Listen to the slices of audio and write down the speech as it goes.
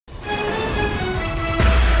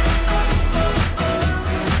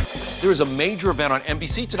there's a major event on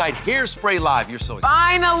NBC tonight, Hairspray Live. You're so excited.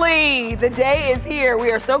 Finally, the day is here.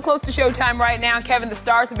 We are so close to showtime right now. Kevin, the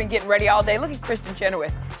stars have been getting ready all day. Look at Kristen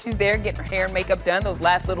Chenoweth. She's there getting her hair and makeup done, those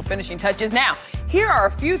last little finishing touches. Now, here are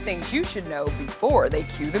a few things you should know before they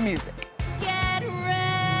cue the music. Get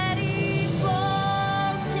ready,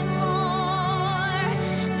 Baltimore.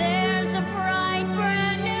 There's a bright,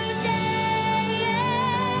 brand new day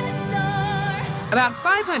in store. About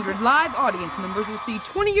 500 live audience members will see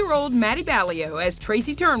 20-year-old Maddie Ballio as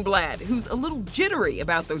Tracy Turnblad, who's a little jittery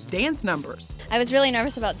about those dance numbers. I was really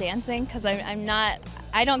nervous about dancing because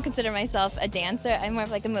I don't consider myself a dancer. I'm more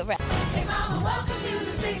of like a mover. Hey mama, welcome to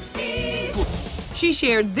the 60s. She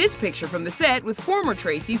shared this picture from the set with former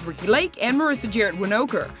Tracy's Ricky Lake and Marissa Jarrett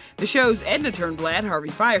Winokur. The show's Edna Turnblad, Harvey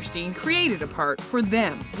Fierstein, created a part for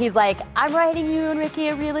them. He's like, I'm writing you and Ricky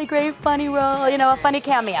a really great funny role, you know, a funny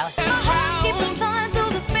cameo.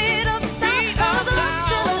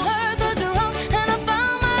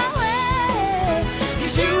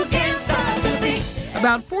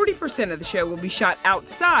 About 40% of the show will be shot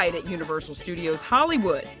outside at Universal Studios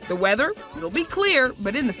Hollywood. The weather, it'll be clear,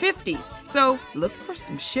 but in the 50s, so look for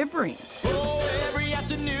some shivering. Oh, every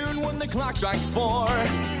afternoon when the clock strikes 4.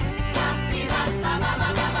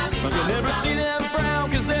 But you'll never see them frown,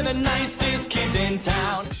 because they're the nicest kids in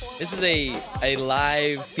town. This is a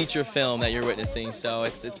live feature film that you're witnessing, so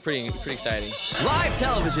it's pretty exciting. Live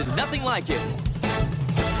television, nothing like it.